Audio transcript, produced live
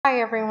Hi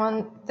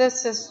everyone,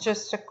 this is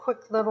just a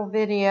quick little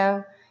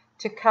video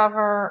to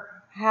cover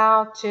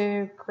how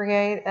to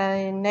create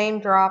a name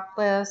drop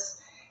list,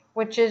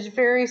 which is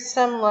very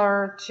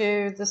similar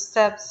to the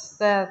steps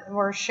that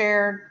were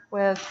shared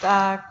with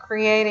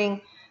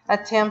creating a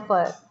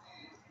template.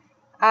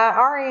 I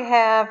already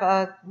have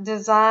a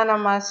design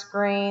on my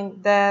screen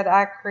that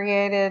I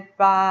created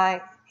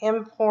by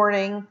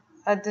importing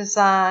a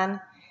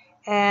design,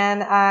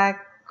 and I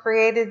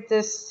created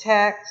this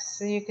text.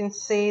 So you can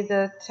see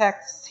the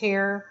text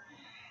here.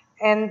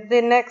 And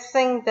the next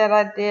thing that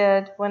I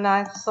did, when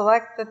I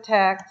select the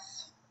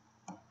text,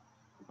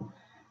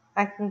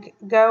 I can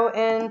go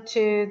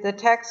into the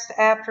text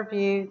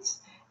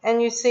attributes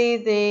and you see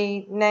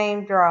the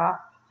name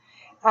drop.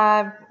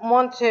 I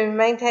want to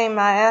maintain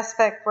my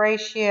aspect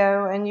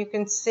ratio, and you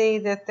can see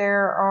that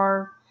there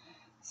are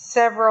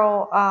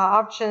several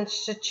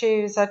options to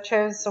choose. I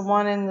chose the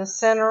one in the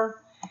center.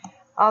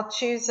 I'll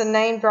choose the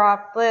name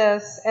drop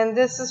list, and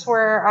this is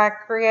where I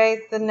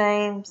create the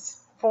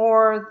names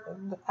for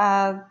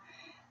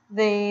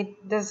the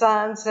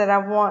designs that I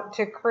want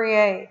to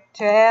create.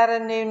 To add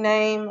a new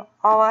name,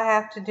 all I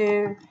have to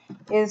do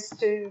is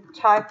to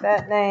type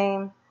that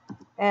name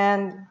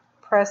and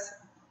press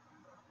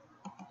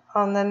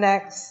on the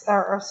next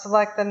or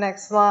select the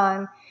next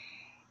line.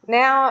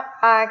 Now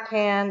I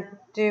can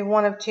do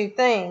one of two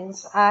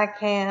things. I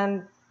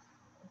can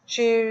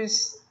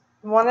choose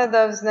one of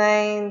those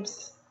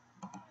names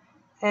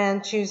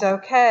and choose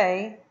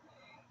OK,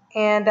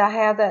 and I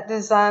have that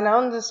design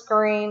on the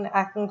screen.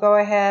 I can go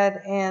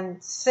ahead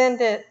and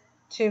send it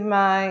to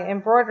my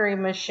embroidery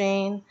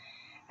machine.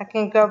 I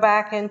can go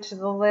back into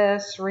the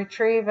list,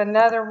 retrieve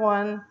another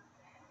one,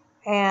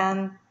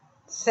 and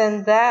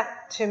send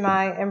that to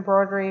my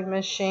embroidery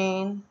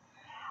machine.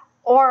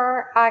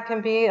 Or I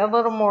can be a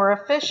little more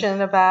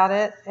efficient about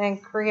it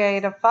and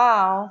create a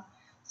file.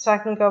 So I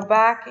can go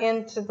back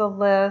into the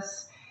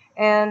list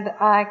and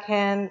I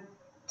can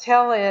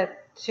tell it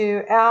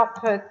to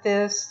output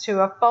this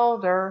to a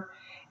folder,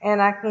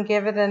 and I can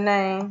give it a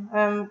name.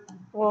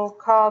 We'll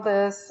call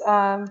this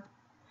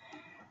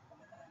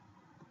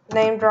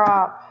name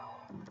drop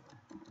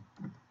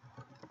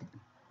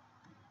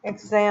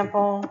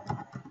example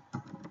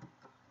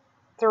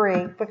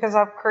 3, because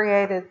I've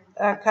created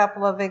a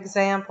couple of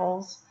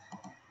examples.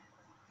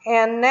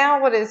 And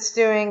now what it's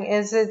doing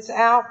is it's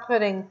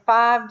outputting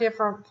 5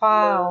 different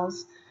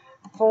files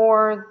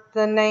for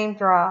the name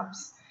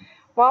drops.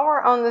 While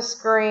we're on the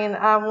screen,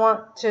 I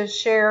want to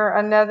share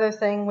another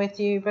thing with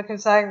you,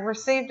 because I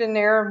received an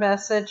error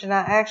message and I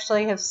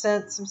actually have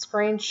sent some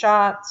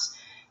screenshots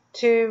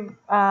to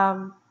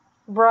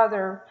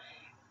Brother.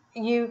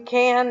 You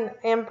can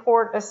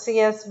import a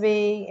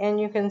CSV and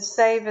you can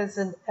save as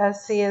a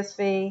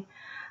CSV.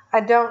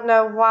 I don't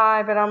know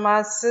why, but on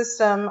my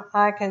system,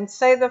 I can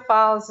save the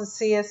file as a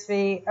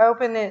CSV,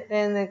 open it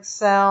in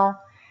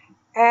Excel,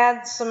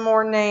 add some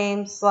more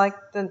names like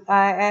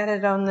I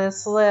added on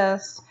this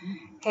list,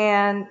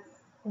 and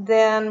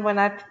then when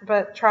I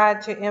try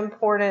to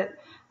import it,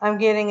 I'm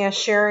getting a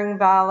sharing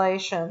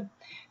violation.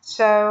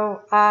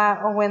 So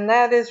when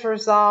that is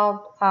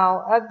resolved,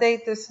 I'll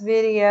update this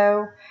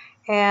video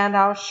and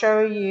I'll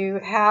show you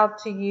how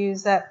to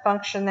use that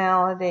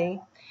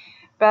functionality.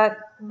 But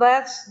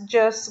let's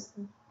just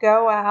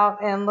go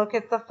out and look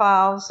at the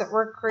files that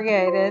were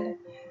created,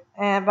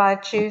 and by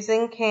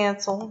choosing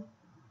cancel.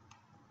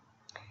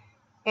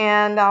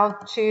 And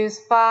I'll choose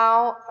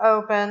File,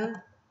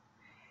 Open,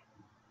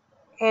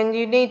 and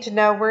you need to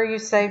know where you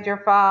saved your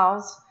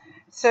files.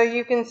 So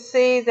you can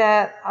see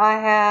that I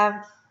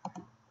have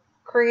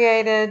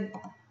created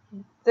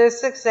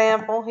this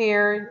example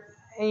here,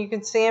 and you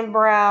can see in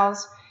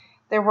Browse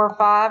there were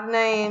 5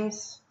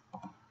 names,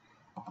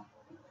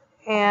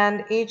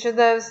 and each of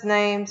those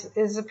names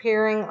is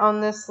appearing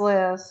on this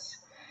list.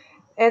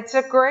 It's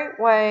a great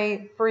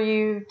way for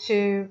you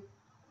to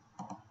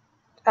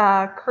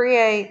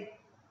create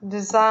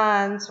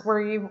designs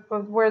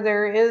where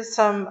there is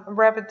some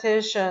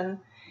repetition.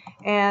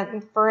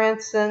 And for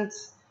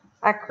instance,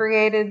 I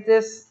created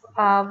this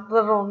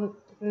little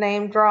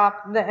name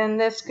drop, and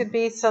this could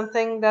be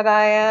something that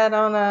I add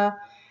on a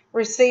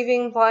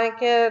receiving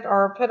blanket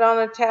or put on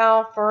a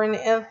towel for an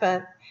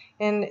infant,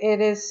 and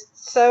it is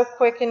so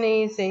quick and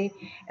easy.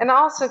 And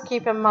also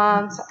keep in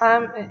mind,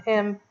 I'm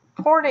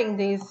importing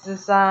these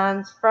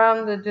designs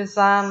from the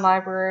design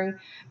library,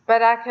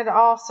 but I could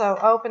also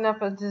open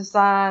up a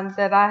design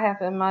that I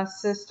have in my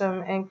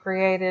system and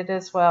create it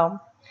as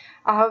well.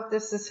 I hope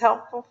this is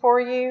helpful for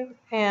you,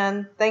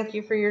 and thank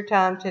you for your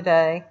time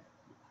today.